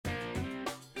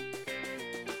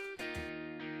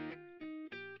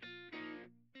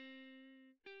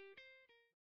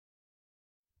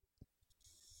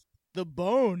The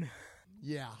bone.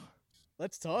 Yeah.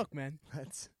 Let's talk, man.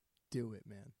 Let's do it,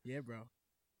 man. Yeah, bro.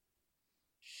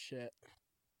 Shit.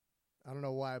 I don't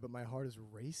know why, but my heart is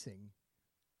racing.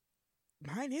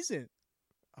 Mine isn't.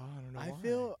 Oh, I don't know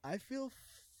why. I feel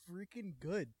freaking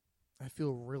good. I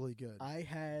feel really good. I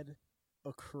had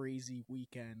a crazy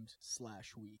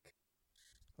weekend/week.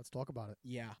 Let's talk about it.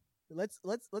 Yeah. Let's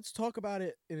talk about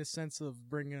it in a sense of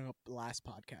bringing up last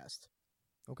podcast.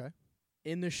 Okay.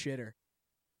 In the shitter.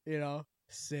 You know,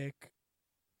 sick,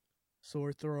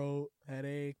 sore throat,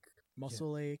 headache,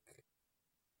 muscle ache.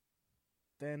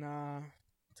 Then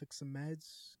took some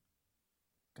meds,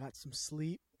 got some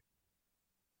sleep,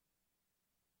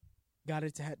 got a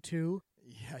tattoo.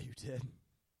 Yeah, you did.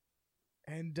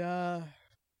 And I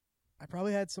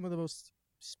probably had some of the most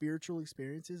spiritual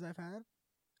experiences I've had.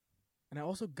 And I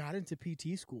also got into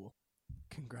PT school.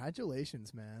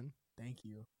 Congratulations, man. Thank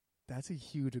you. That's a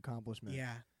huge accomplishment.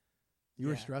 Yeah. You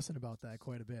were stressing about that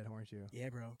quite a bit, weren't you? Yeah,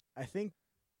 bro. I think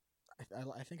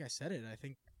I said it. I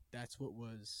think that's what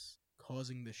was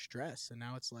causing the stress. And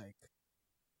now it's like,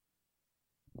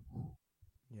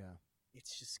 Yeah.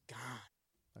 it's just gone.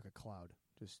 Like a cloud.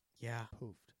 Just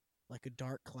poofed. Like a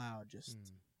dark cloud just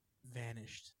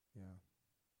vanished. Yeah.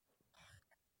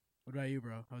 What about you,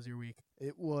 bro? How was your week?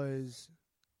 It was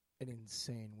an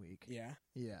insane week. Yeah?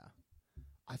 Yeah.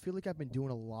 I feel like I've been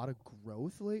doing a lot of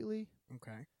growth lately.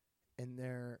 Okay. And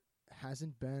there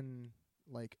hasn't been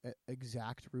like an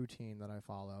exact routine that I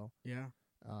follow. Yeah.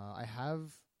 I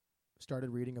have started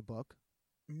reading a book.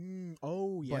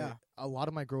 Oh, yeah. But a lot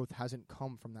of my growth hasn't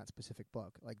come from that specific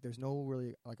book. Like, there's no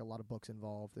really, like, a lot of books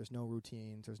involved. There's no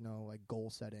routines. There's no, like, goal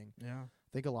setting. Yeah. I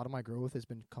think a lot of my growth has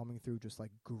been coming through just,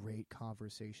 like, great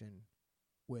conversation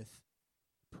with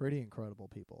pretty incredible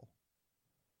people.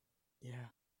 Yeah.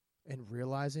 And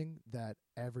realizing that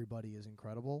everybody is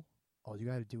incredible, all you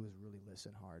got to do is really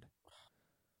listen hard.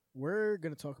 We're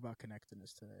going to talk about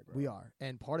connectedness today, bro. We are.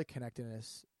 And part of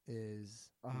connectedness is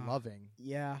loving.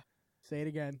 Yeah. Say it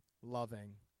again.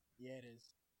 Loving. Yeah, it is.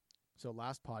 So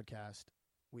last podcast,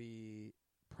 we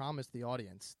promised the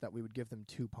audience that we would give them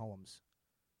 2 poems.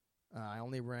 I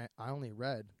only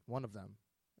read one of them.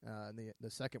 The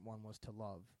second one was To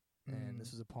Love. And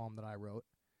this is a poem that I wrote.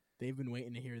 They've been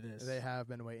waiting to hear this. They have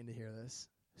been waiting to hear this.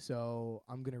 So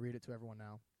I'm going to read it to everyone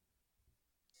now.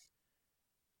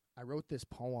 I wrote this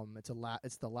poem.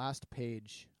 It's the last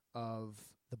page of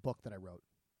the book that I wrote.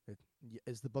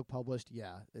 Is the book published?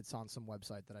 Yeah. It's on some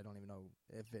website that I don't even know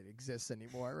if it exists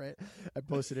anymore, right? I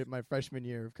posted it my freshman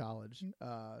year of college.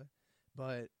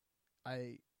 But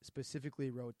I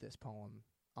specifically wrote this poem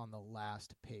on the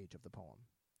last page of the poem.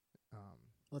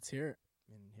 Let's hear it.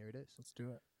 And here it is. Let's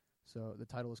do it. So the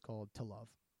title is called To Love.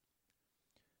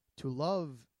 To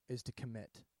love is to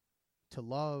commit. To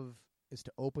love is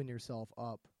to open yourself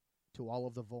up to all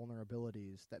of the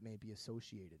vulnerabilities that may be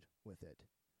associated with it.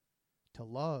 To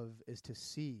love is to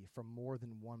see from more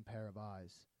than one pair of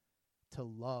eyes. To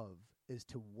love is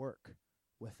to work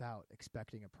without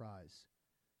expecting a prize.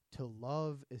 To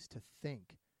love is to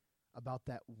think about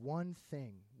that one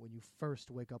thing when you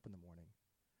first wake up in the morning.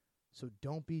 So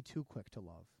don't be too quick to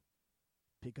love,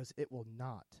 because it will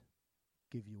not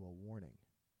give you a warning.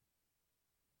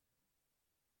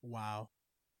 Wow.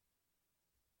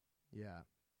 Yeah.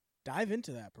 Dive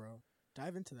into that, bro.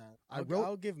 Dive into that.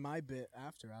 I'll give my bit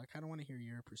after. I kind of want to hear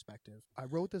your perspective. I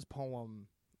wrote this poem.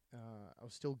 I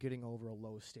was still getting over a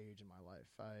low stage in my life.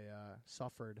 I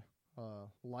suffered a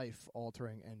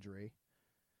life-altering injury.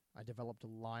 I developed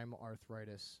Lyme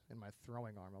arthritis in my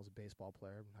throwing arm. I was a baseball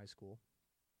player in high school.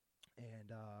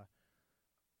 And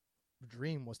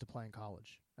dream was to play in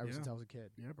college ever since I was a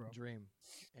kid. Yeah, bro. Dream.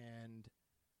 And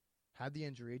had the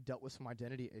injury, dealt with some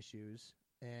identity issues,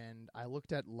 and I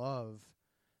looked at love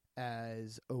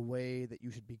as a way that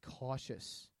you should be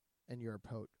cautious in your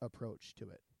approach to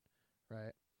it,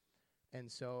 right?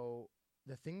 And so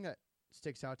the thing that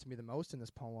sticks out to me the most in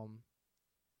this poem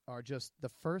are just the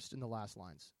first and the last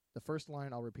lines. The first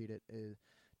line, I'll repeat it, is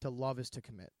to love is to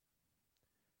commit.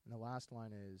 And the last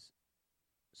line is,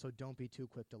 so don't be too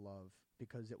quick to love,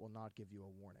 because it will not give you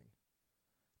a warning.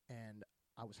 And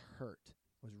I was hurt.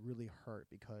 I was really hurt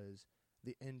because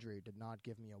the injury did not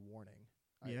give me a warning.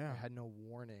 I had no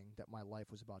warning that my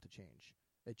life was about to change.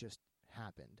 It just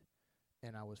happened.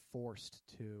 And I was forced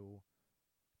to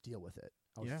deal with it.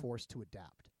 I was forced to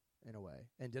adapt in a way.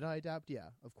 And did I adapt? Yeah,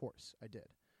 of course I did.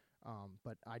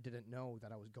 But I didn't know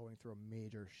that I was going through a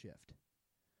major shift.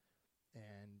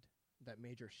 And that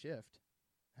major shift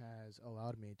has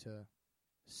allowed me to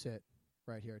sit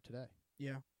right here today.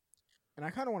 Yeah. And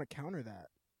I kind of want to counter that,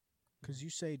 because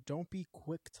you say don't be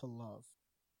quick to love.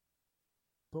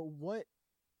 But what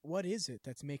what is it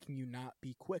that's making you not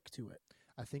be quick to it?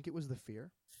 I think it was the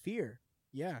fear. Fear.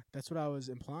 Yeah, that's what I was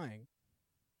implying.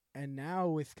 And now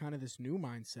with kind of this new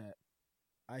mindset,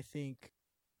 I think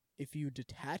if you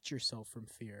detach yourself from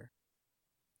fear,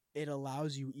 it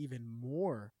allows you even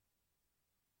more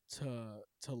to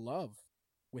love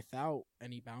without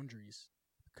any boundaries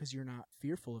because you're not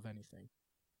fearful of anything.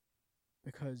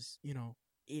 Because,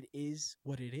 it is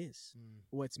what it is.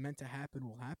 What's meant to happen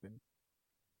will happen.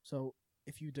 So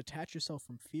if you detach yourself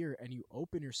from fear and you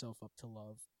open yourself up to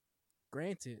love,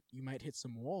 granted, you might hit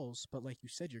some walls, but like you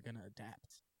said, you're going to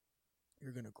adapt.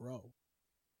 You're going to grow.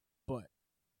 But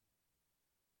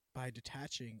by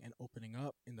detaching and opening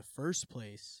up in the first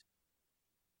place,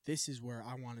 this is where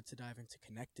I wanted to dive into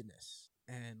connectedness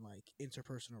and like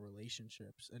interpersonal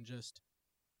relationships and just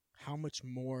how much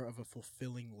more of a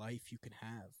fulfilling life you can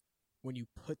have when you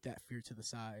put that fear to the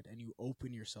side and you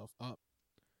open yourself up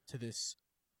to this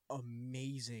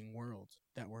amazing world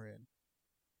that we're in.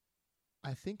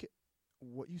 I think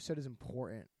what you said is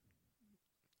important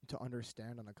to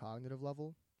understand on a cognitive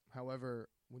level. However,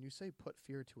 when you say put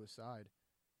fear to a side,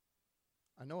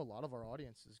 I know a lot of our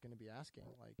audience is going to be asking,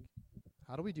 like,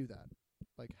 how do we do that?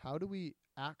 Like, how do we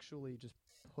actually just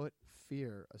put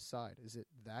fear aside? Is it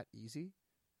that easy?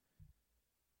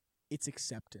 It's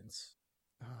acceptance.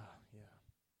 Yeah.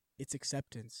 It's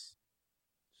acceptance.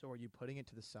 So are you putting it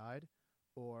to the side,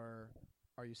 or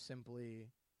are you simply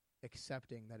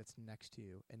accepting that it's next to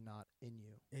you and not in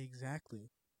you? Exactly.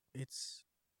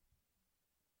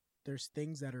 There's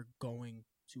things that are going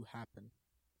to happen.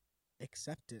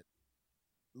 Accept it.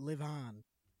 Live on.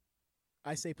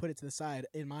 I say put it to the side.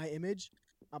 In my image,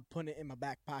 I'm putting it in my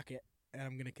back pocket and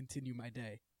I'm going to continue my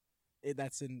day.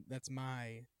 That's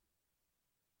my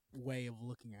way of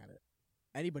looking at it.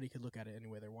 Anybody could look at it any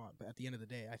way they want, but at the end of the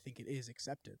day, I think it is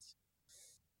acceptance.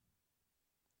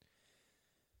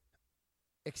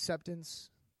 Acceptance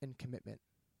and commitment.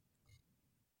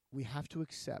 We have to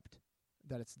accept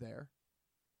that it's there.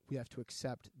 We have to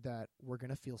accept that we're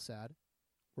going to feel sad.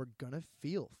 We're going to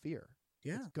feel fear.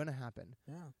 Yeah. It's going to happen.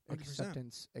 Yeah.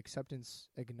 100%. Acceptance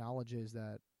acknowledges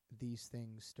that these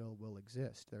things still will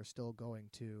exist. They're still going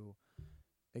to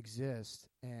exist,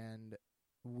 and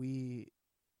we,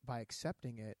 by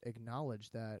accepting it,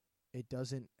 acknowledge that it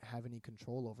doesn't have any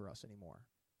control over us anymore.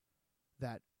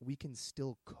 That we can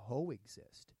still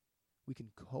coexist. We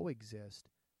can coexist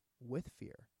with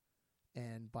fear.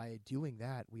 And by doing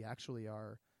that, we actually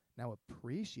are now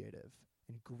appreciative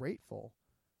and grateful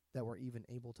that we're even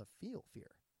able to feel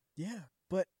fear. Yeah.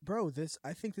 But bro,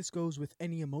 I think this goes with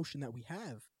any emotion that we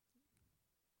have.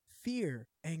 Fear,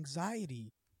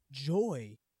 anxiety,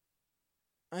 joy.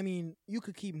 I mean, you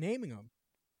could keep naming them.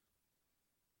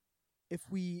 If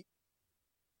we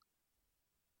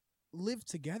live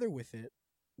together with it,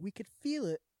 we could feel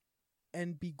it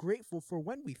and be grateful for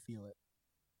when we feel it.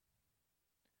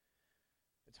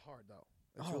 It's hard though.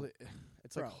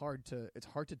 It's like it's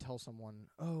hard to tell someone,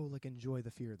 like enjoy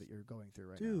the fear that you're going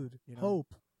through right now. Dude,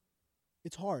 hope.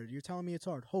 It's hard. You're telling me it's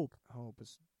hard. Hope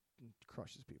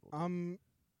crushes people.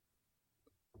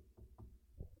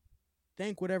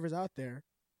 Thank whatever's out there,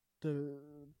 the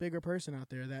bigger person out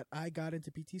there that I got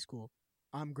into PT school.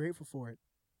 I'm grateful for it.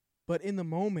 But in the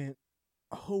moment,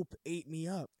 hope ate me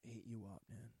up. Ate you up,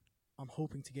 man. I'm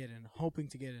hoping to get in, hoping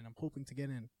to get in, I'm hoping to get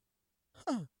in.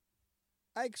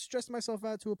 I stressed myself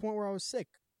out to a point where I was sick,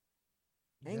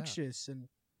 anxious, and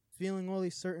feeling all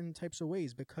these certain types of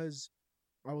ways because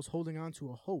I was holding on to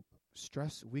a hope.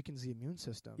 Stress weakens the immune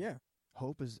system. Yeah.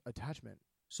 Hope is attachment.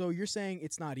 So you're saying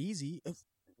it's not easy.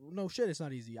 No shit, it's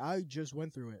not easy. I just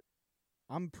went through it.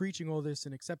 I'm preaching all this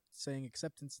and saying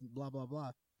acceptance and blah, blah,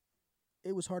 blah.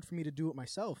 It was hard for me to do it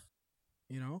myself,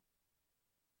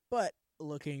 But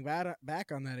looking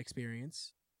back on that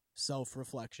experience,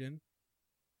 self-reflection,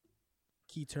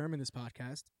 key term in this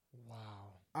podcast.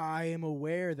 Wow. I am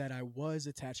aware that I was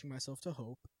attaching myself to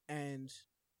hope, and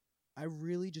I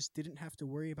really just didn't have to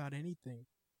worry about anything.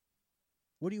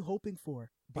 What are you hoping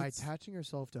for? By attaching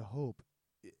yourself to hope,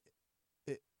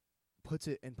 it puts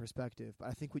it in perspective. But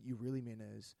I think what you really mean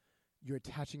is you're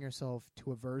attaching yourself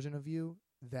to a version of you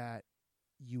that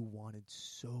you wanted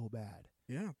so bad.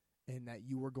 Yeah. And that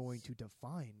you were going to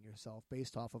define yourself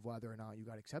based off of whether or not you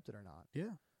got accepted or not.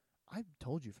 Yeah. I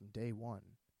told you from day one,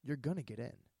 you're going to get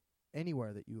in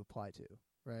anywhere that you apply to,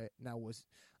 right? Now,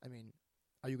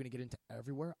 are you going to get into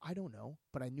everywhere? I don't know,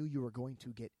 but I knew you were going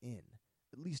to get in,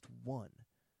 at least one,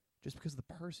 just because of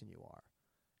the person you are.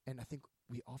 And I think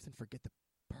we often forget the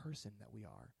person that we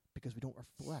are because we don't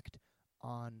reflect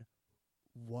on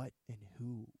what and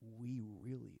who we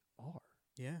really are.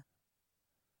 Yeah.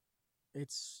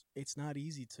 It's not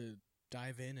easy to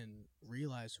dive in and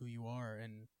realize who you are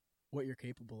and what you're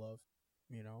capable of,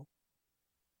 you know?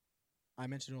 I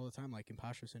mention it all the time, like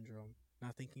imposter syndrome,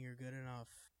 not thinking you're good enough,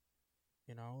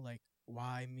 you know, like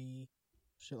why me,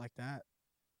 shit like that.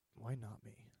 Why not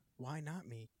me? Why not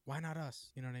me? Why not us?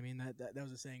 You know what I mean? That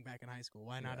was a saying back in high school.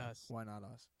 Why not us? Why not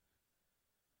us?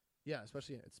 Yeah,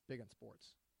 especially it's big on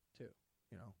sports too.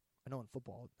 You know, I know in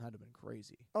football it had to have been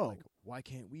crazy. Oh. Like, why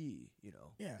can't we,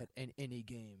 Yeah. at any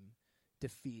game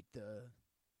defeat the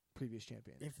previous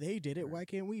champion? If they did it, Right. why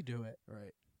can't we do it?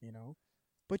 Right. You know?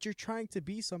 But you're trying to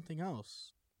be something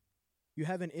else. You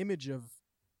have an image of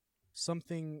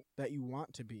something that you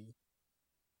want to be.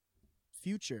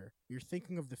 Future. You're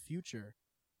thinking of the future.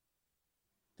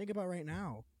 Think about right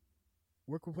now.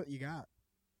 Work with what you got.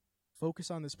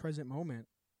 Focus on this present moment.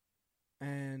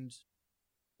 And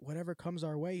whatever comes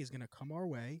our way is going to come our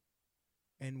way.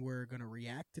 And we're going to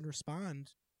react and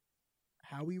respond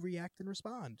how we react and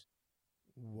respond.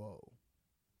 Whoa.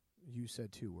 You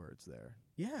said 2 words there.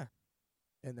 Yeah.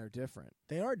 And they're different.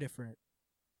 They are different.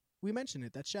 We mentioned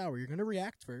it. That shower. You're going to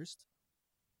react first.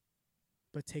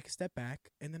 But take a step back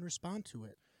and then respond to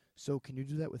it. So can you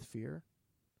do that with fear?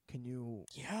 Can you...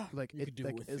 Yeah. Like, you could do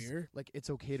it with fear. Like, it's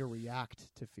okay to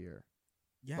react to fear.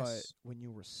 Yes. But when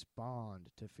you respond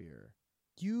to fear...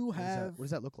 You have... What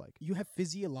does that look like? You have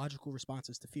physiological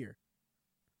responses to fear.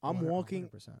 I'm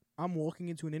 100%. walking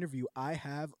into an interview. I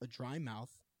have a dry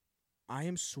mouth. I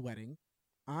am sweating.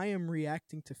 I am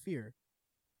reacting to fear.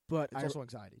 But It's also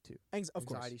anxiety, too. Of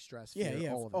course. Anxiety, stress, Yeah, fear,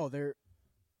 yeah. all of it. Oh, they're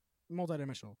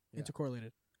multidimensional,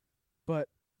 intercorrelated. But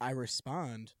I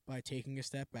respond by taking a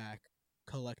step back,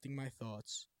 collecting my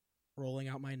thoughts, rolling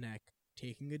out my neck,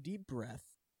 taking a deep breath,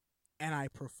 and I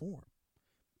perform.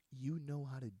 You know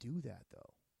how to do that,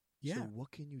 though. Yeah. So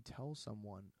what can you tell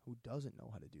someone who doesn't know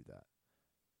how to do that?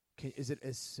 Is it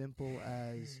as simple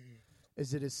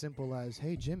as,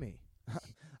 hey, Jimmy.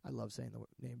 I love saying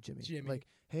the name Jimmy. Like,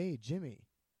 hey, Jimmy,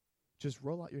 just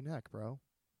roll out your neck, bro.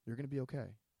 You're going to be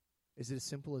okay. Is it as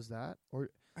simple as that? Or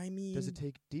does it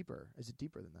take deeper? Is it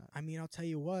deeper than that? I mean, I'll tell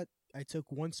you what. I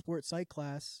took one sports psych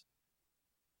class.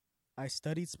 I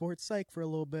studied sports psych for a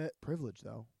little bit. Privilege,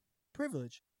 though.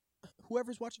 Privilege.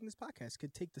 Whoever's watching this podcast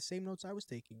could take the same notes I was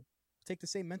taking. Take the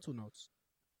same mental notes.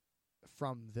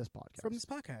 From this podcast. From this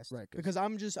podcast. Right. Because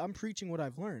I'm preaching what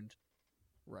I've learned.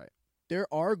 Right. There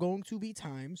are going to be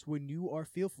times when you are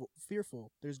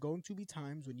fearful. There's going to be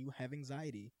times when you have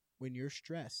anxiety, when you're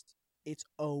stressed. It's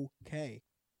okay.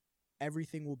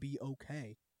 Everything will be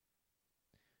okay.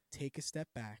 Take a step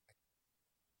back.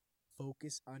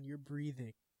 Focus on your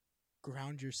breathing.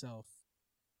 Ground yourself.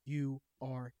 You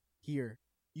are here.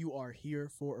 You are here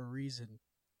for a reason.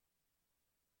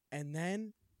 And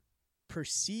then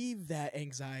perceive that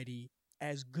anxiety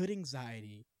as good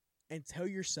anxiety and tell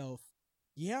yourself,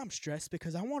 yeah, I'm stressed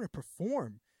because I want to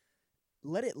perform.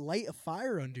 Let it light a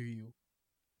fire under you.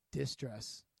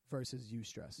 Distress versus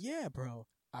eustress. Yeah, bro.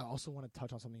 I also want to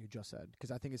touch on something you just said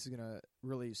because I think this is going to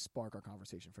really spark our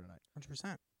conversation for tonight.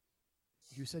 100%.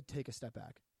 You said take a step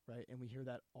back, right? And we hear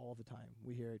that all the time.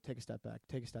 We hear take a step back,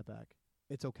 take a step back.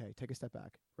 It's okay, take a step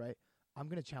back, right? I'm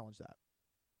going to challenge that.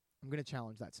 I'm going to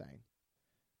challenge that saying.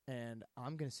 And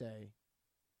I'm going to say,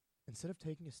 instead of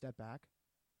taking a step back,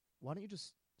 why don't you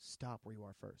just stop where you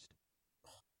are first?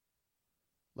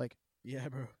 Like, yeah,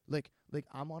 bro. Like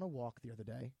I'm on a walk the other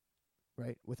day,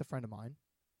 right, with a friend of mine,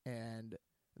 and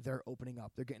they're opening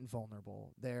up. They're getting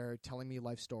vulnerable. They're telling me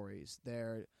life stories.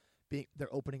 They're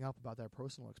opening up about their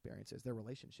personal experiences, their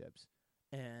relationships,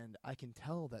 and I can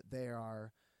tell that they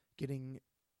are getting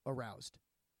aroused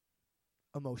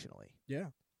emotionally. Yeah.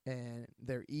 And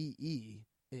their EE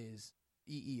is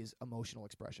emotional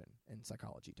expression in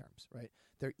psychology terms, right?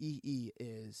 Their EE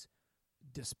is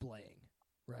displaying,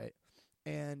 right?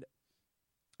 And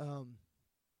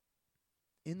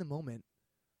in the moment,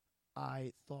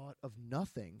 I thought of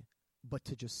nothing but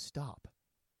to just stop.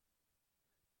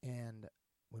 And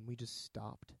when we just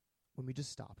stopped,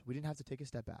 we didn't have to take a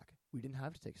step back. We didn't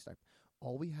have to take a step.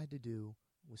 All we had to do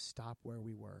was stop where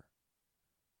we were.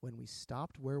 When we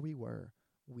stopped where we were,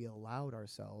 we allowed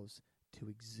ourselves to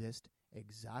exist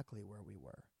exactly where we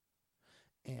were.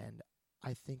 And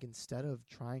I think instead of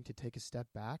trying to take a step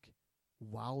back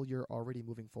while you're already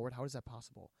moving forward, how is that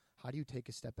possible? How do you take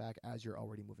a step back as you're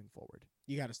already moving forward?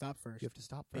 You got to stop first. You have to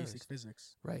stop first. Basic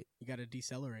physics. Right. You got to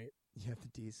decelerate. You have to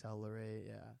decelerate,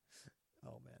 yeah.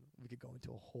 Oh, man. We could go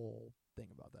into a whole thing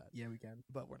about that. Yeah, we can.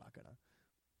 But we're not going to.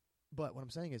 But what I'm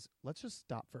saying is, let's just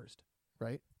stop first,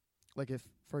 right? Like if,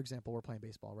 for example, we're playing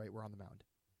baseball, right? We're on the mound.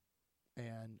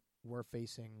 And we're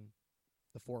facing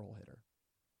the 4-hole hitter.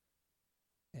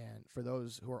 And for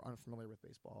those who are unfamiliar with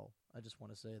baseball, I just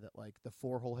want to say that like the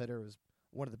 4-hole hitter is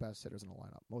one of the best hitters in the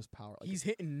lineup. Most power. Like, he's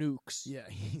hitting nukes. Yeah,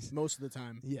 he's most of the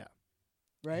time. Yeah,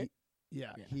 right.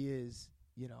 Yeah, he is.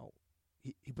 You know,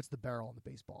 he puts the barrel on the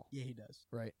baseball. Yeah, he does.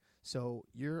 Right. So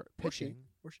you're pitching,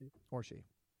 or she.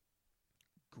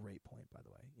 Great point, by the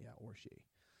way. Yeah, or she.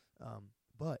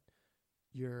 But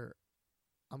you're.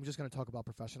 I'm just going to talk about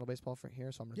professional baseball from here,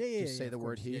 so I'm going to just say the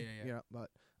word he. Yeah. You know, but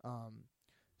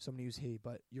so I'm going to use he.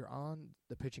 But you're on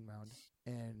the pitching mound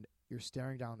and you're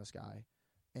staring down the sky,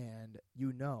 and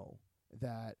you know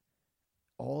that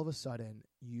all of a sudden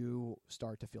you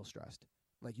start to feel stressed.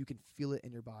 Like you can feel it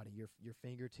in your body. Your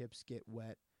fingertips get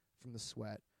wet from the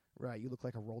sweat. Right, you look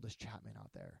like a Roldis Chapman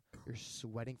out there. You're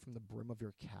sweating from the brim of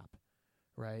your cap.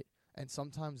 Right, and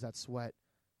sometimes that sweat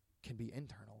can be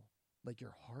internal. Like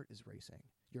your heart is racing.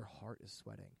 Your heart is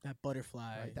sweating. That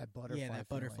butterfly. Right? That butterfly. Yeah, that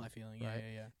butterfly feeling. Right?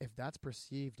 Yeah. If that's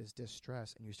perceived as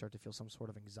distress and you start to feel some sort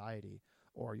of anxiety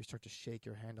or you start to shake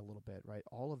your hand a little bit, right?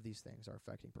 All of these things are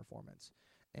affecting performance.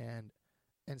 And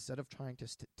instead of trying to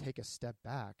take a step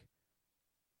back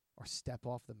or step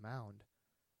off the mound,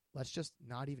 let's just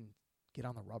not even get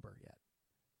on the rubber yet.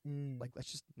 Like,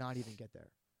 let's just not even get there.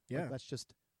 Yeah. Like,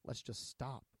 let's just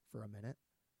stop for a minute.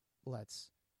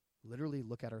 Let's literally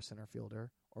look at our center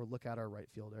fielder or look at our right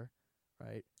fielder,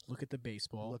 right? Look at the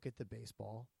baseball. Look at the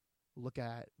baseball. Look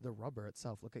at the rubber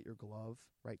itself. Look at your glove,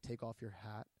 right? Take off your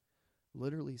hat.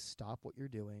 Literally stop what you're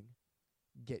doing.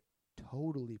 Get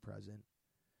totally present.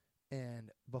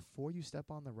 And before you step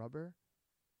on the rubber,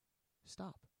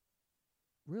 stop.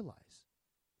 Realize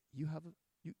you have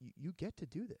you get to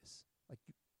do this. Like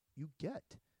you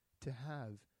get to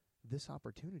have this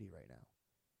opportunity right now.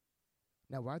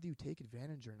 Now, whether you take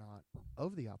advantage or not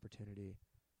of the opportunity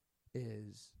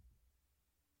is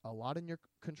a lot in your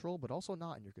control, but also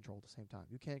not in your control at the same time.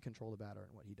 You can't control the batter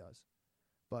and what he does.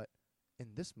 But in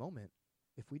this moment,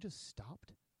 if we just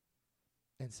stopped,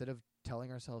 instead of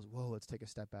telling ourselves, whoa, let's take a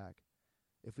step back,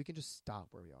 if we can just stop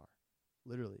where we are,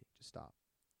 literally just stop,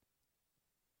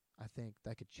 I think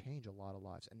that could change a lot of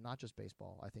lives. And not just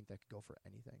baseball. I think that could go for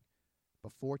anything.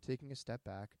 Before taking a step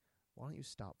back, why don't you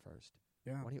stop first?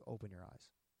 Yeah. Why don't you open your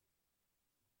eyes?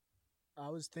 I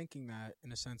was thinking that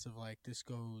in a sense of like this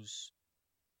goes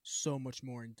so much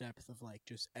more in depth of like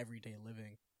just everyday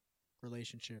living,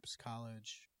 relationships,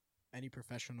 college, any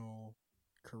professional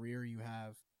career you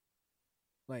have.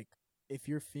 Like if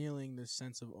you're feeling this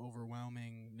sense of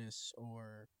overwhelmingness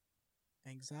or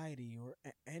anxiety or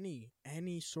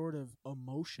any sort of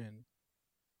emotion,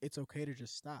 it's okay to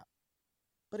just stop.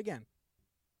 But again,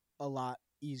 a lot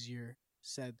easier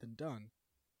said than done.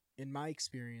 In my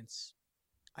experience,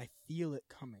 I feel it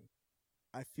coming.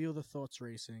 I feel the thoughts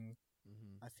racing.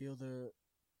 Mm-hmm. I feel the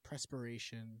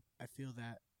perspiration. I feel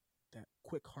that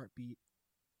quick heartbeat,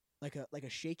 like a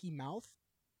shaky mouth.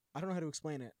 I don't know how to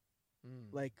explain it.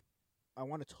 Like I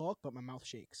want to talk, but my mouth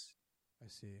shakes. I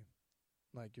see.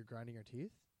 Like you're grinding your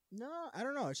teeth? No, I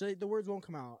don't know. Actually, the words won't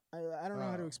come out. I don't know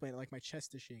how to explain it. Like my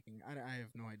chest is shaking. I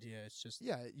have no idea. It's just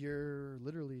you're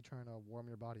literally trying to warm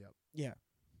your body up. Yeah,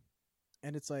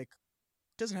 and it's like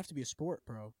it doesn't have to be a sport,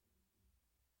 bro.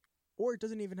 Or it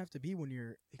doesn't even have to be when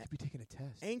you're. It could be taking a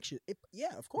test. Anxious.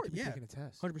 Yeah, of course. It could be taking a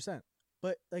test. 100%.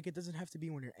 But like, it doesn't have to be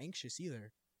when you're anxious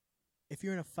either. If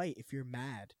you're in a fight, if you're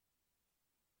mad,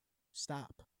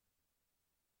 stop.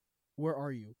 Where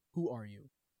are you? Who are you?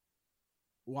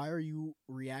 Why are you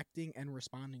reacting and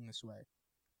responding this way?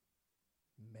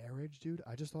 Marriage, dude.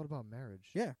 I just thought about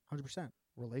marriage. Yeah, 100%.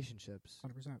 Relationships.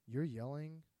 100%. You're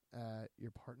yelling at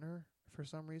your partner for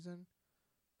some reason.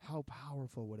 How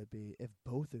powerful would it be if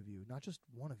both of you, not just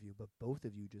one of you, but both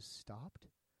of you just stopped,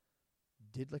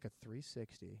 did like a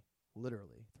 360,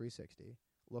 literally 360,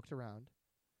 looked around,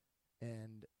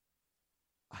 and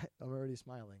I'm already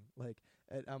smiling. Like,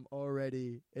 it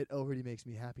already makes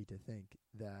me happy to think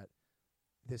that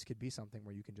this could be something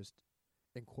where you can just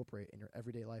incorporate in your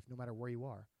everyday life, no matter where you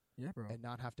are. Yeah, bro. And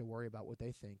not have to worry about what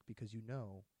they think, because you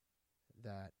know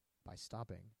that by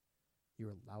stopping,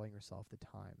 you're allowing yourself the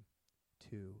time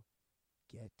to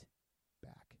get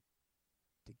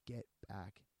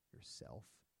back yourself.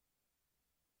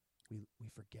 We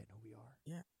forget who we are.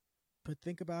 Yeah. But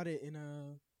think about it in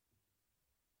a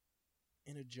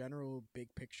general big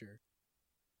picture.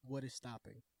 What is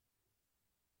stopping?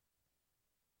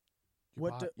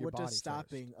 What does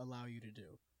stopping allow you to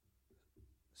do?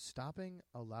 Stopping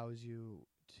allows you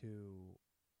to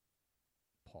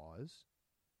pause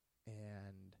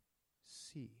and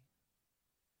see.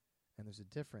 And there's a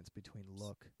difference between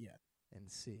look and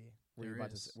see. Were you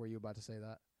about to say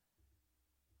that?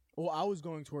 Well, I was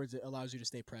going towards it allows you to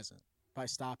stay present by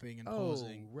stopping and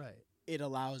pausing. Oh, right. it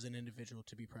allows an individual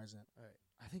to be present. All right.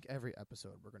 I think every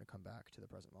episode we're going to come back to the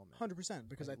present moment. 100%,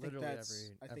 because Like, I think literally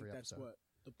that's every that's episode. what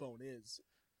the bone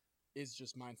is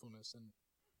just mindfulness and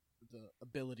the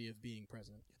ability of being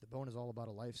present. The bone is all about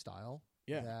a lifestyle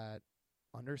Yeah. that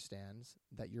understands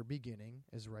that your beginning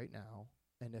is right now,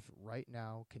 and if right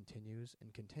now continues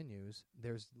and continues,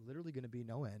 there's literally going to be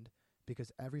no end,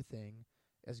 because everything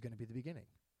is going to be the beginning.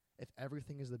 If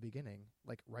everything is the beginning,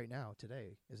 like right now,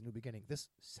 today is a new beginning. This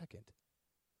second,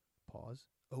 pause.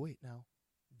 Oh, wait, now,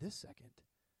 this second.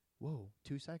 Whoa,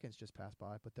 2 seconds just passed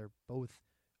by, but they're both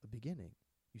a beginning.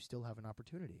 You still have an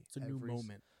opportunity. It's a new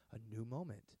moment. A new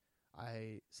moment.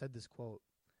 I said this quote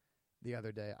the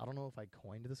other day. I don't know if I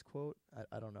coined this quote.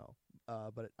 I don't know.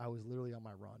 But I was literally on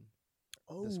my run.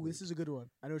 Oh, this this is a good one.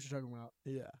 I know what you're talking about.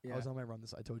 Yeah. Yeah. I was on my run.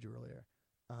 I told you earlier.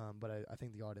 But I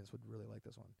think the audience would really like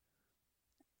this one.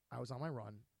 I was on my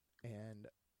run, and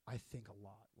I think a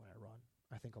lot when I run.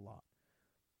 I think a lot.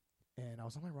 And I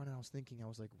was on my run, and I was thinking, I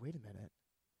was like, wait a minute.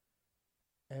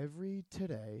 Every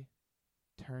today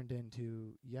turned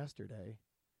into yesterday,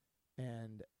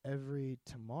 and every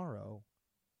tomorrow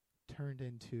turned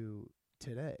into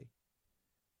today.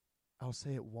 I'll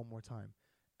say it one more time.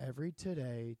 Every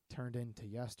today turned into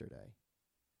yesterday,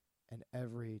 and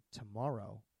every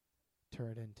tomorrow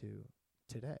turned into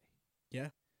today.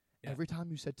 Yeah. Every time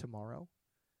you said tomorrow,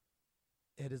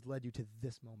 it has led you to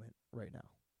this moment right now.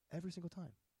 Every single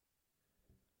time.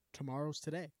 Tomorrow's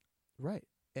today. Right.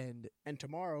 And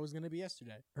tomorrow is going to be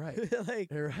yesterday. right. Like,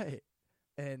 right.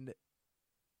 And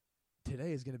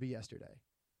today is going to be yesterday.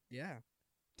 yeah.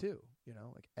 Too. You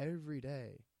know, like every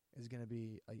day is going to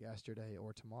be a yesterday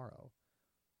or tomorrow.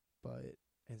 But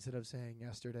instead of saying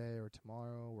yesterday or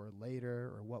tomorrow or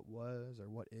later or what was or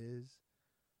what is,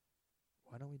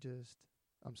 why don't we just,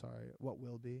 what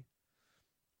will be?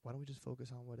 Why don't we just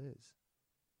focus on what is?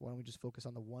 Why don't we just focus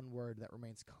on the one word that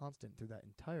remains constant through that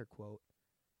entire quote,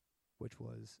 which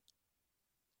was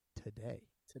today.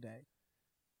 Today.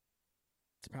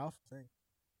 It's a powerful thing.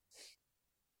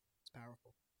 It's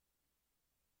powerful.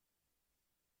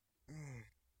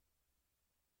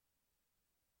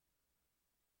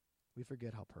 We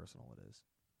forget how personal it is.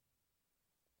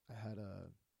 I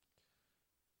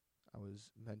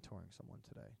was mentoring someone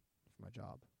today for my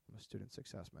job. I'm a student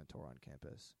success mentor on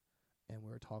campus, and we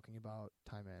were talking about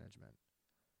time management.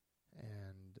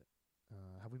 And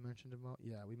have we mentioned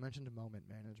we mentioned moment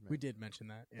management. We did mention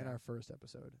that in our first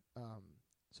episode.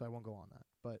 So I won't go on that.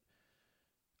 But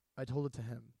I told it to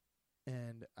him,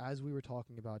 and as we were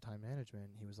talking about time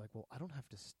management, he was like, "Well, I don't have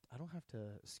to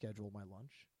schedule my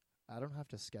lunch. I don't have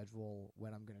to schedule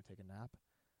when I'm going to take a nap.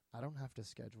 I don't have to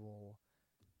schedule,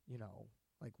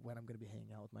 like when I'm going to be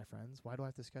hanging out with my friends. Why do I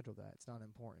have to schedule that? It's not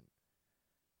important."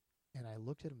 And I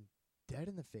looked at him dead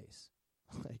in the face.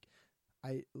 Like,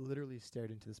 I literally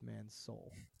stared into this man's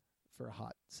soul for a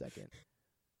hot second.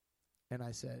 And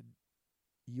I said,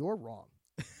 "You're wrong."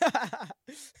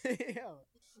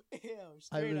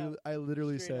 I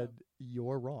literally said,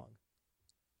 "You're wrong.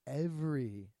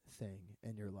 Everything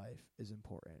in your life is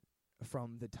important.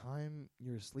 From the time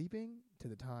you're sleeping, to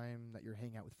the time that you're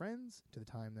hanging out with friends, to the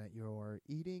time that you're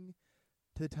eating,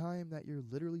 to the time that you're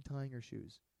literally tying your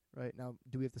shoes." Right? Now,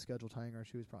 do we have to schedule tying our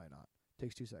shoes? Probably not.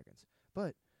 Takes 2 seconds.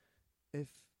 But if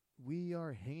we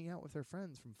are hanging out with our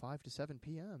friends from 5 to 7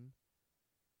 p.m.,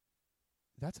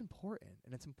 that's important.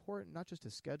 And it's important not just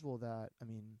to schedule that. I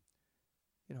mean,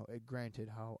 granted,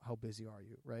 how busy are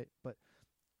you, right? But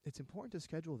it's important to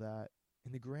schedule that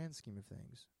in the grand scheme of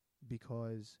things,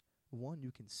 because one,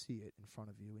 you can see it in front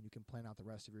of you and you can plan out the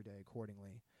rest of your day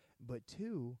accordingly. But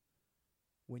two,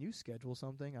 when you schedule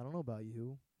something, I don't know about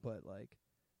you, but like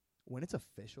when it's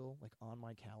official, like on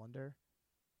my calendar,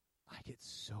 I get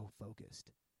so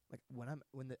focused. Like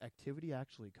when the activity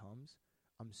actually comes,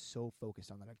 I'm so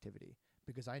focused on that activity,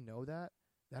 because I know that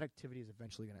activity is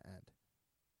eventually going to end.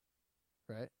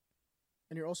 Right?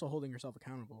 And you're also holding yourself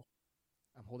accountable.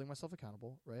 I'm holding myself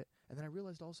accountable, right? And then I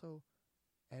realized also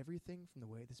everything from the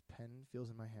way this pen feels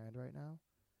in my hand right now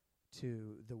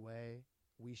to the way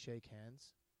we shake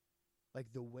hands,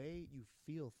 like the way you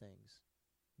feel things,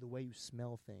 the way you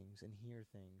smell things and hear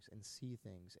things and see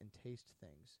things and taste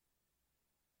things,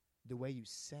 the way you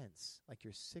sense, like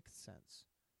your sixth sense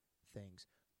things,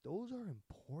 those are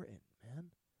important,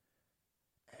 man.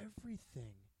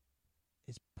 Everything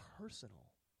is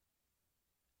personal.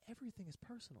 Everything is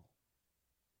personal.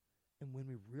 And when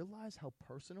we realize how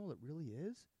personal it really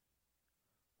is,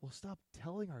 we'll stop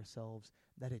telling ourselves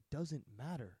that it doesn't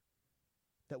matter,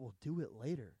 that we'll do it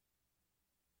later.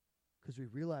 Because we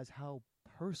realize how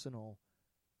personal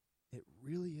it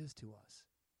really is to us.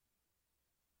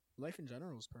 Life in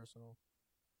general is personal.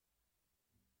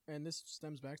 And this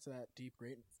stems back to that deep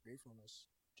gratefulness,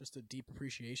 just a deep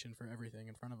appreciation for everything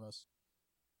in front of us.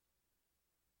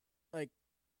 Like,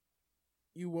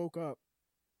 you woke up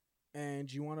and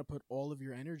you want to put all of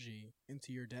your energy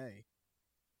into your day.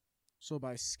 So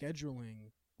by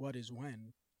scheduling what is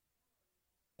when,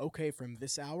 okay, from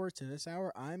this hour to this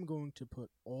hour, I'm going to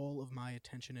put all of my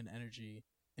attention and energy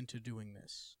into doing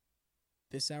this.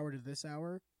 This hour to this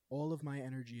hour, all of my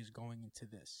energy is going into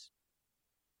this.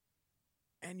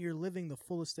 And you're living the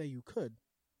fullest day you could.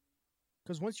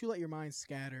 Because once you let your mind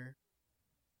scatter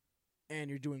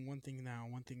and you're doing one thing now,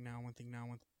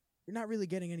 you're not really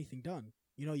getting anything done.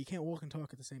 You know, you can't walk and talk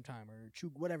at the same time, or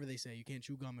chew whatever they say. You can't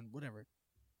chew gum and whatever.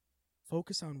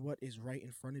 Focus on what is right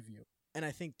in front of you. And I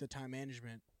think the time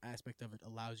management aspect of it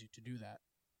allows you to do that.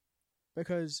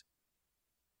 Because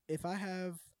if I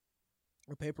have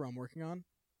a paper I'm working on,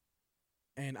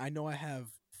 and I know I have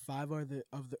 5 of the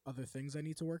other things I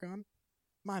need to work on,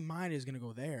 my mind is going to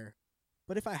go there.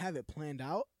 But if I have it planned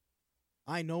out,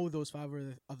 I know those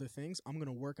 5 other things I'm going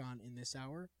to work on in this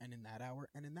hour, and in that hour,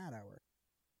 and in that hour.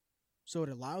 So it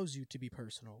allows you to be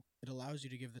personal. It allows you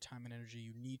to give the time and energy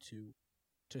you need to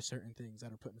certain things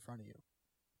that are put in front of you.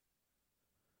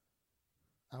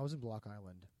 I was in Block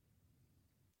Island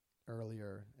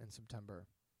earlier in September,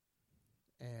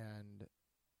 and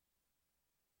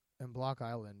in Block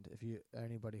Island, if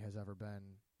anybody has ever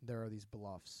been, there are these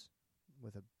bluffs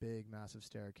with a big, massive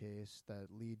staircase that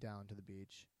lead down to the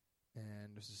beach,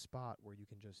 and there's a spot where you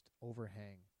can just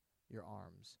overhang your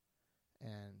arms,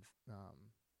 and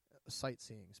a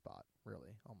sightseeing spot,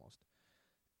 really, almost.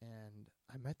 And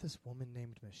I met this woman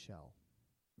named Michelle.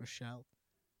 Michelle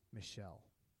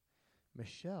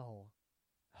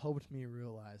helped me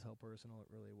realize how personal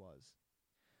it really was.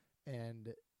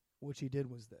 And what she did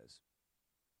was this.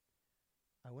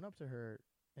 I went up to her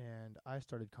and I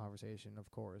started conversation,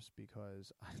 of course,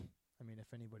 because, I mean,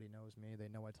 if anybody knows me, they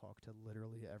know I talk to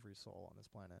literally every soul on this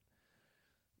planet.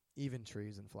 Even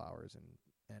trees and flowers and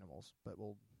animals, but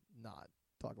we'll not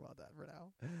talk about that for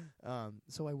now.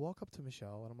 So I walk up to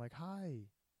Michelle and I'm like, "Hi,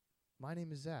 my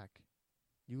name is Zach.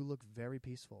 You look very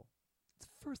peaceful." It's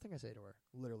the first thing I say to her.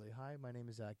 Literally, "Hi, my name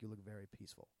is Zach. You look very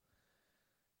peaceful."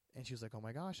 And she was like, "Oh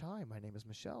my gosh, hi, my name is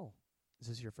Michelle. Is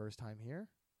this your first time here?"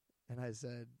 And I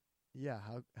said, "Yeah,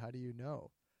 how do you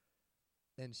know?"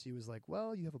 And she was like,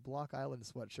 "Well, you have a Block Island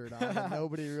sweatshirt on, and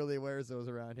nobody really wears those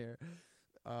around here.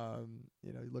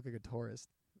 You know, you look like a tourist."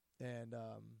 And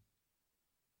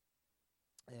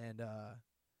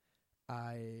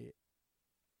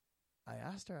I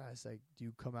asked her, I was like, "Do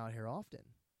you come out here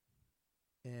often?"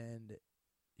 And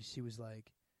she was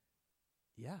like,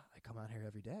 "Yeah, I come out here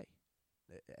every day.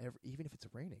 Even if it's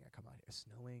raining, I come out here. It's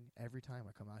snowing, every time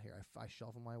I come out here. I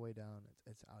shovel my way down.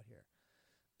 It's out here."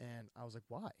 And I was like,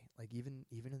 "Why? Like even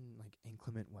in like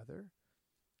inclement weather?"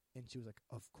 And she was like,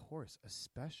 "Of course,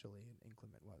 especially in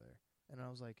inclement weather." And I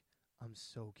was like, "I'm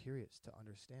so curious to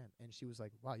understand." And she was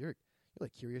like, "Wow, you're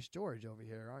like Curious George over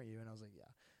here, aren't you?" And I was like,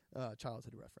 "Yeah,"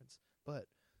 childhood reference. But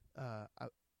I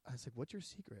was like, "What's your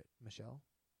secret, Michelle?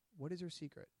 What is your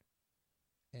secret?"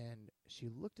 And she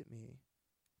looked at me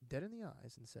dead in the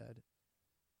eyes and said,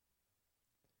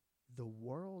 "The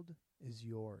world is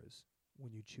yours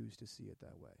when you choose to see it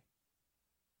that way."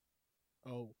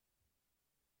 Oh.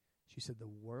 She said, "The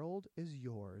world is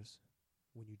yours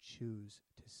when you choose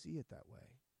to see it that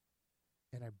way."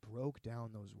 And I broke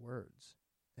down those words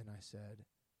and I said,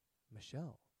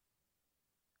 "Michelle,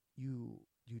 you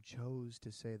chose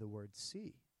to say the word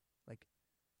see. Like,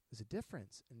 there's a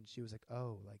difference." And she was like,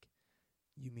 "Oh, like,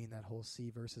 you mean that whole see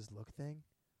versus look thing?"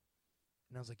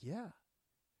 And I was like, "Yeah."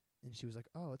 And she was like,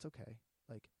 "Oh, it's okay.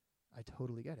 Like, I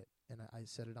totally get it." And I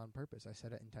said it on purpose. I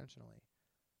said it intentionally.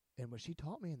 And what she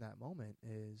taught me in that moment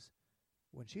is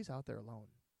when she's out there alone,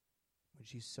 when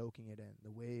she's soaking it in,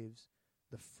 the waves,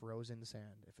 the frozen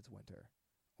sand if it's winter,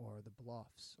 or the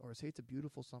bluffs, or say it's a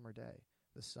beautiful summer day,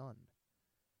 the sun,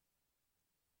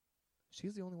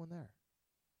 she's the only one there.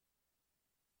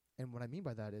 And what I mean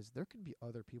by that is there can be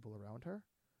other people around her,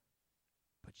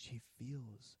 but she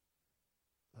feels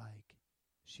like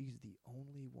she's the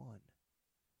only one.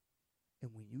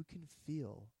 And when you can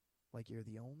feel like you're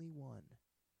the only one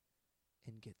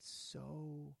and get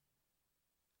so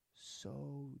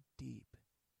deep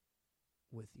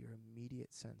with your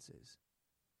immediate senses,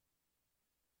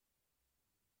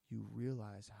 you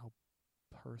realize how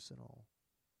personal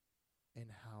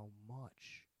and how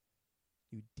much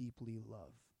you deeply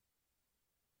love.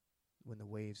 When the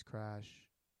waves crash,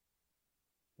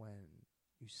 when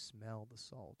you smell the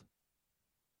salt,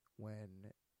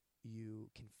 when you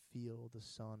can feel the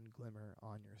sun glimmer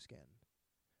on your skin.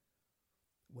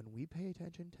 When we pay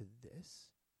attention to this,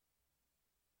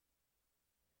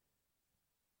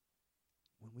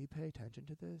 when we pay attention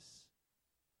to this,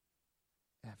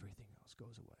 everything else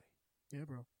goes away. Yeah,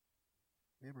 bro.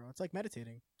 Yeah, bro. It's like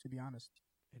meditating, to be honest.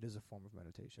 It is a form of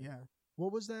meditation. Yeah.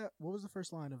 What was that? What was the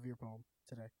first line of your poem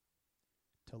today?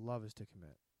 To love is to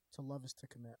commit. To love is to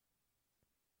commit.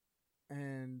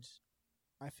 And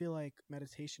I feel like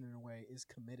meditation, in a way, is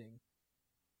committing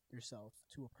yourself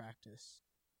to a practice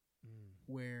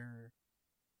where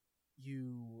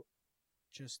you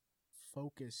just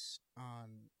focus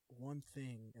on one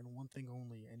thing and one thing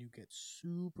only, and you get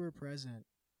super present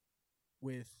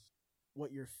with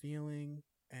what you're feeling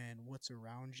and what's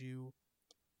around you.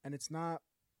 And it's not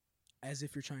as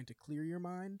if you're trying to clear your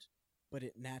mind, but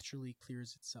it naturally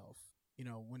clears itself,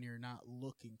 when you're not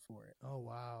looking for it. Oh,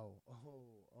 wow.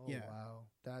 Oh, yeah. Wow.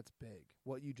 That's big.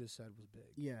 What you just said was big.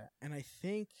 Yeah. And I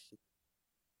think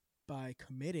by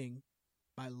committing,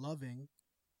 by loving,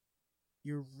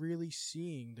 you're really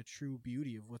seeing the true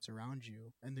beauty of what's around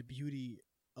you and the beauty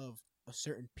of a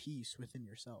certain peace within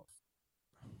yourself.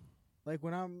 Like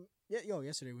when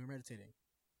yesterday we were meditating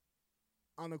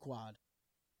on the quad,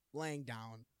 laying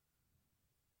down.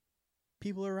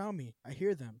 People are around me. I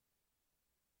hear them.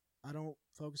 I don't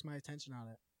focus my attention on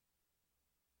it.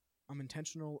 I'm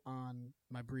intentional on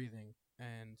my breathing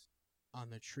and on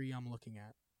the tree I'm looking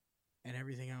at, and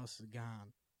everything else is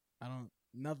gone.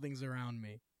 Nothing's around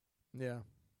me. Yeah.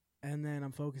 And then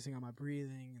I'm focusing on my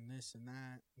breathing and this and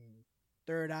that and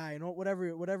third eye and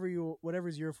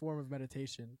whatever's your form of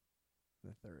meditation.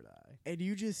 The third eye. And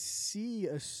you just see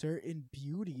a certain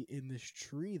beauty in this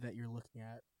tree that you're looking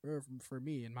at. Or for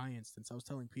me, in my instance, I was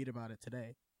telling Pete about it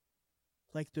today.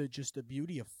 Like the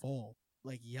beauty of fall,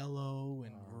 like yellow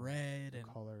and red and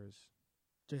colors.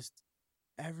 Just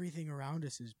everything around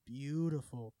us is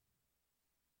beautiful.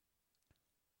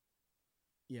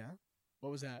 Yeah.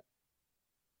 What was that?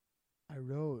 I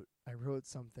wrote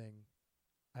something.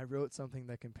 I wrote something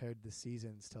that compared the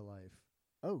seasons to life.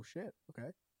 Oh shit.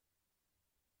 Okay.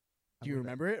 Do you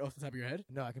remember it off the top of your head?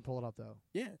 No, I can pull it up though.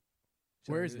 Yeah.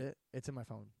 Where is it? It's in my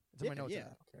phone. It's in my notes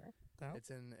app. Okay.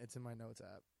 It's in my notes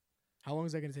app. How long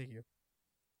is that going to take you?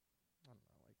 I don't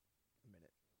know, like a minute.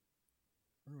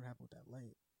 I wonder what happened with that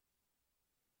light.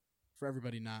 For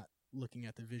everybody not looking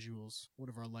at the visuals, one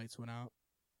of our lights went out.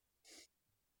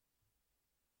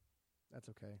 That's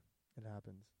okay. It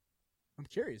happens. I'm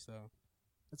curious though.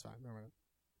 That's fine. Never mind.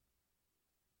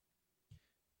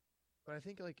 But I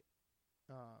think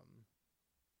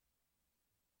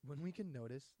when we can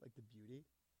notice like the beauty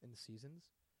in the seasons,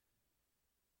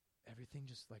 everything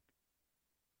just like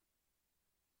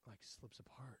slips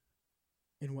apart.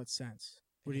 In what sense?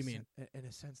 What do you mean? In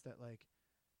a sense that like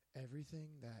everything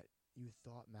that you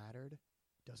thought mattered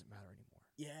doesn't matter anymore.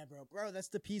 Yeah, bro, that's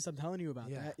the piece I'm telling you about.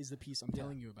 Yeah. That is the piece I'm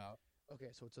telling you about.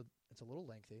 Okay, so it's a little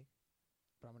lengthy,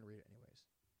 but I'm going to read it anyways.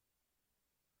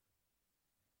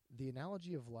 The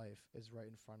analogy of life is right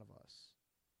in front of us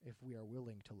if we are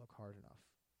willing to look hard enough.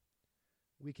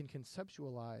 We can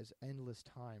conceptualize endless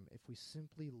time if we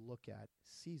simply look at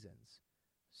seasons.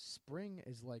 Spring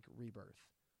is like rebirth.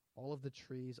 All of the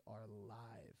trees are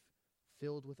live,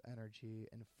 filled with energy,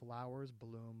 and flowers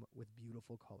bloom with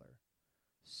beautiful color.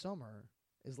 Summer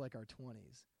is like our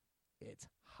 20s. It's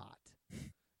hot.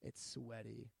 It's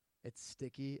sweaty. It's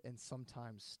sticky and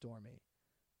sometimes stormy.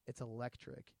 It's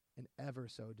electric and ever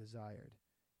so desired.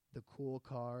 The cool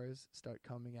cars start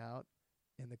coming out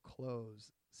and the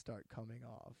clothes start coming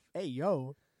off. Hey,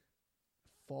 yo.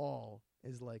 Fall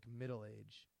is like middle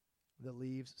age. The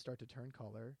leaves start to turn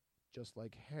color, just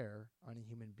like hair on a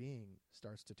human being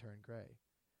starts to turn gray.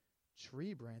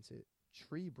 Tree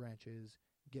branches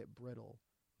get brittle,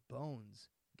 bones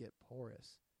get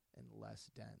porous and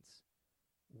less dense.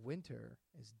 Winter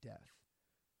is death.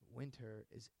 Winter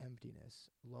is emptiness,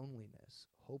 loneliness,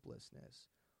 hopelessness.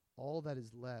 All that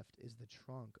is left is the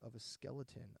trunk of a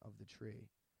skeleton of the tree.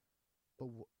 But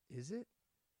is it?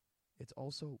 It's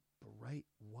also bright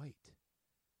white.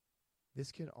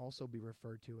 This can also be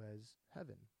referred to as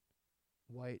heaven.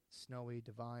 White, snowy,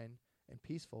 divine, and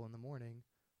peaceful in the morning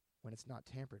when it's not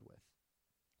tampered with.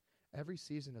 Every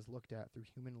season is looked at through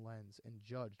human lens and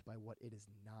judged by what it is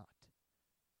not,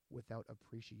 without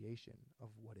appreciation of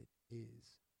what it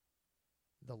is.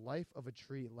 The life of a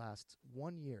tree lasts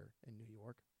 1 year in New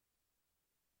York.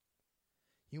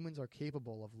 Humans are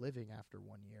capable of living after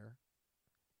 1 year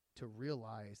to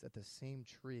realize that the same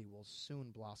tree will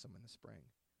soon blossom in the spring,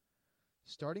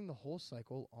 starting the whole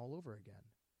cycle all over again.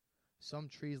 Some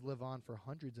trees live on for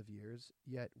hundreds of years,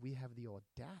 yet we have the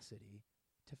audacity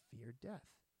to fear death,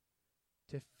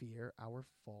 to fear our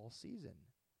fall season,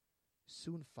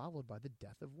 soon followed by the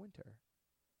death of winter.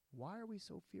 Why are we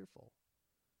so fearful?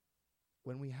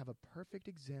 when we have a perfect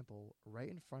example right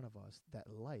in front of us that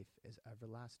life is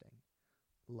everlasting,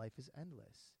 life is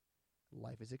endless,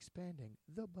 life is expanding,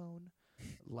 the bone,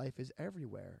 life is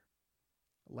everywhere,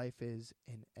 life is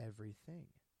in everything,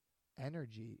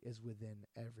 energy is within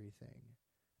everything.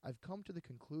 I've come to the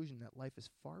conclusion that life is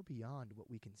far beyond what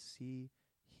we can see,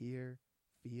 hear,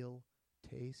 feel,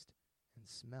 taste, and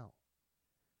smell.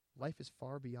 Life is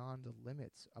far beyond the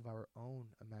limits of our own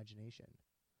imagination.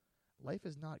 Life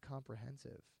is not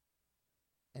comprehensive,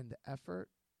 and the effort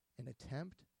and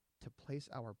attempt to place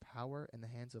our power in the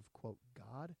hands of, quote,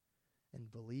 God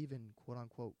and believe in, quote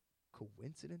unquote,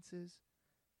 coincidences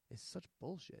is such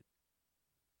bullshit.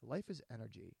 Life is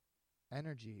energy.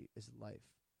 Energy is life.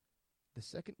 The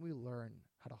second we learn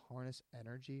how to harness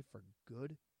energy for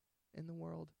good in the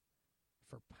world,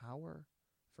 for power,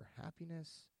 for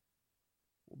happiness,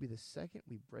 will be the second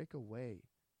we break away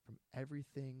from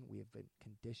everything we have been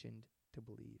conditioned to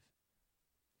believe.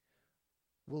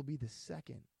 Will be the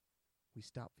second we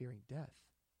stop fearing death,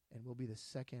 and will be the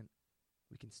second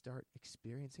we can start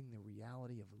experiencing the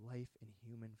reality of life in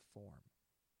human form.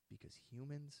 Because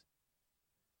humans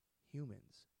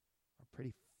are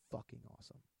pretty fucking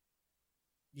awesome.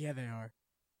 Yeah, they are.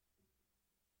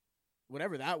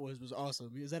 Whatever that was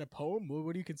awesome. Is that a poem?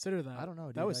 What do you consider that? I don't know,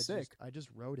 dude. That was sick. I just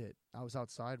wrote it. I was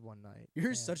outside one night.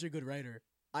 You're such a good writer.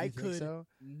 I could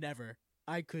never.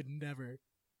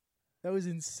 That was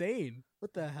insane.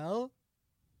 What the hell?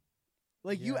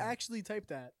 Like, you actually typed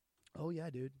that. Oh, yeah,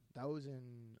 dude. That was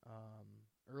in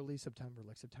early September,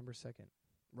 like September 2nd.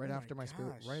 Right after my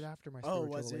spiritual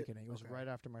awakening. It was right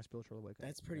after my spiritual awakening.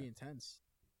 That's pretty intense.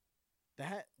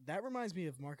 That reminds me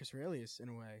of Marcus Aurelius in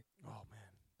a way. Oh, man.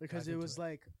 Because it was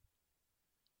like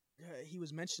he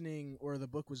was mentioning, or the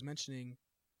book was mentioning,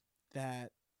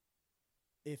 that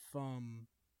if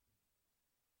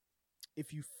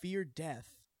you fear death,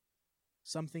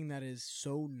 something that is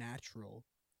so natural,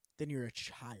 then you're a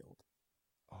child.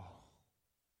 Oh.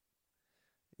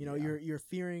 You know, you're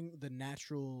fearing the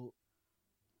natural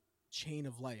chain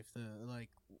of life.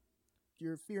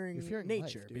 You're fearing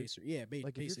nature, life, basically. Yeah,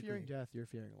 like basically. If you're fearing death, you're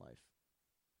fearing life.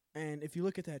 And if you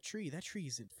look at that tree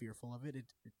isn't fearful of it. It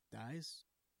dies,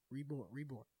 reborn,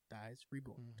 dies,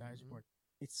 reborn, dies, reborn.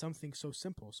 It's something so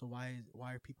simple. So why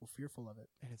are people fearful of it?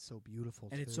 And it's so beautiful.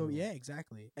 And it's so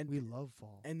exactly. And we love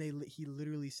fall. And he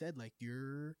literally said, like,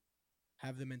 you're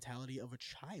have the mentality of a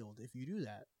child if you do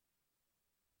that.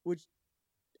 Which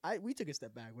we took a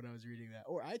step back when I was reading that,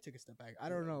 or I took a step back. I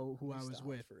don't know who I was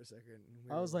with for a second.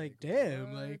 I was like,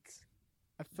 damn, what? Like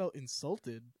I felt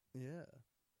insulted. Yeah.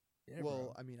 Yeah, well,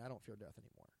 bro. I mean, I don't fear death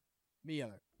anymore. Me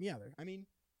either. I mean,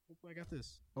 look, I got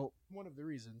this. Oh, one of the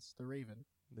reasons, the raven.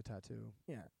 The tattoo.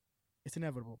 Yeah. It's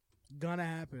inevitable. Gonna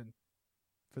happen.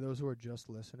 For those who are just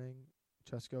listening,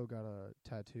 Cesco got a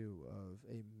tattoo of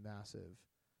a massive...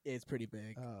 It's pretty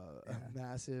big. A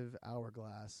massive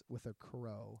hourglass with a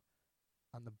crow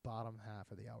on the bottom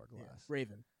half of the hourglass. Yeah.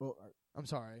 Raven. Well, I'm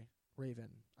sorry. Raven.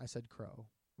 I said crow.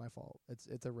 My fault.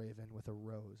 It's a raven with a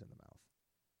rose in the mouth.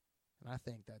 And I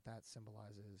think that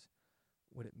symbolizes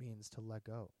what it means to let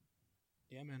go.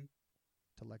 Yeah, man.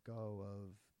 To let go of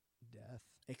death.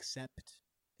 Accept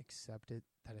it,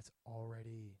 that it's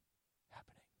already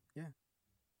happening. Yeah.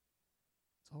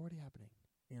 It's already happening.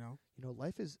 You know,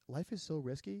 life is so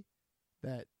risky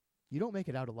that you don't make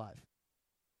it out alive.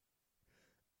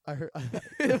 I heard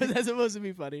that's supposed to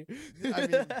be funny. I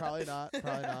mean, probably not.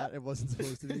 It wasn't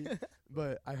supposed to be.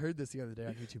 But I heard this the other day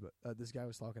on YouTube. This guy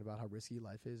was talking about how risky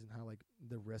life is and how, like,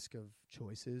 the risk of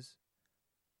choices.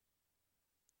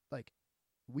 Like,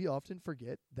 we often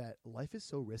forget that life is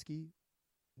so risky,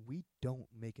 we don't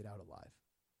make it out alive.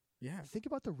 Yeah. Think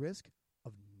about the risk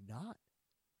of not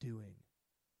doing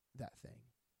that thing.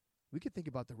 We could think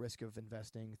about the risk of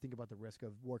investing, think about the risk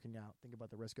of working out, think about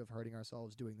the risk of hurting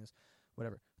ourselves doing this,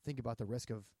 whatever. Think about the risk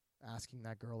of asking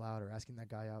that girl out or asking that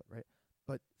guy out, right?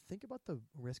 But think about the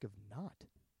risk of not.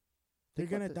 They're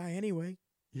going to die anyway.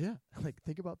 Yeah. Like,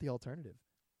 think about the alternative.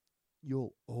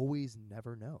 You'll always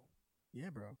never know. Yeah,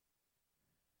 bro.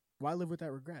 Why live with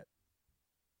that regret?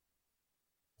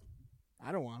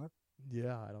 I don't want it.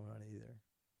 Yeah, I don't want it either.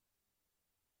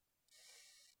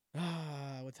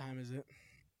 What time is it?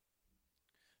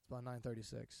 It's about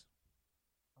 9:36.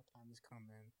 What time has come,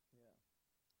 man? Yeah.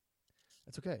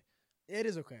 It's okay. It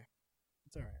is okay.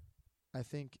 It's all right. I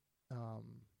think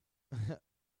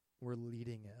we're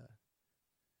leading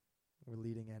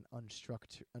an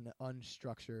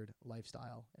unstructured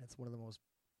lifestyle, and it's one of the most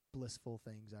blissful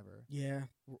things ever. Yeah.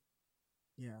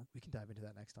 Yeah. We can dive into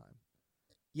that next time.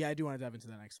 Yeah, I do want to dive into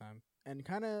that next time. And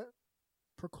kind of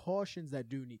precautions that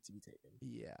do need to be taken.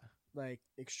 Yeah. Like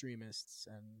extremists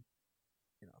and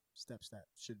steps that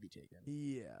should be taken.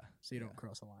 Yeah. So you yeah. don't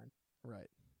cross a line Right.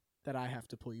 that I have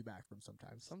to pull you back from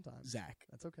sometimes. Sometimes. Zach.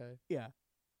 That's okay. Yeah.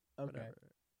 Okay. Whatever.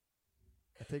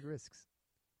 I take risks.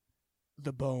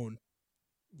 The bone.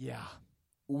 Yeah.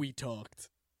 We talked.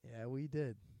 Yeah, we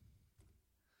did.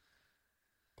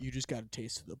 You just got a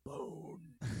taste of the bone.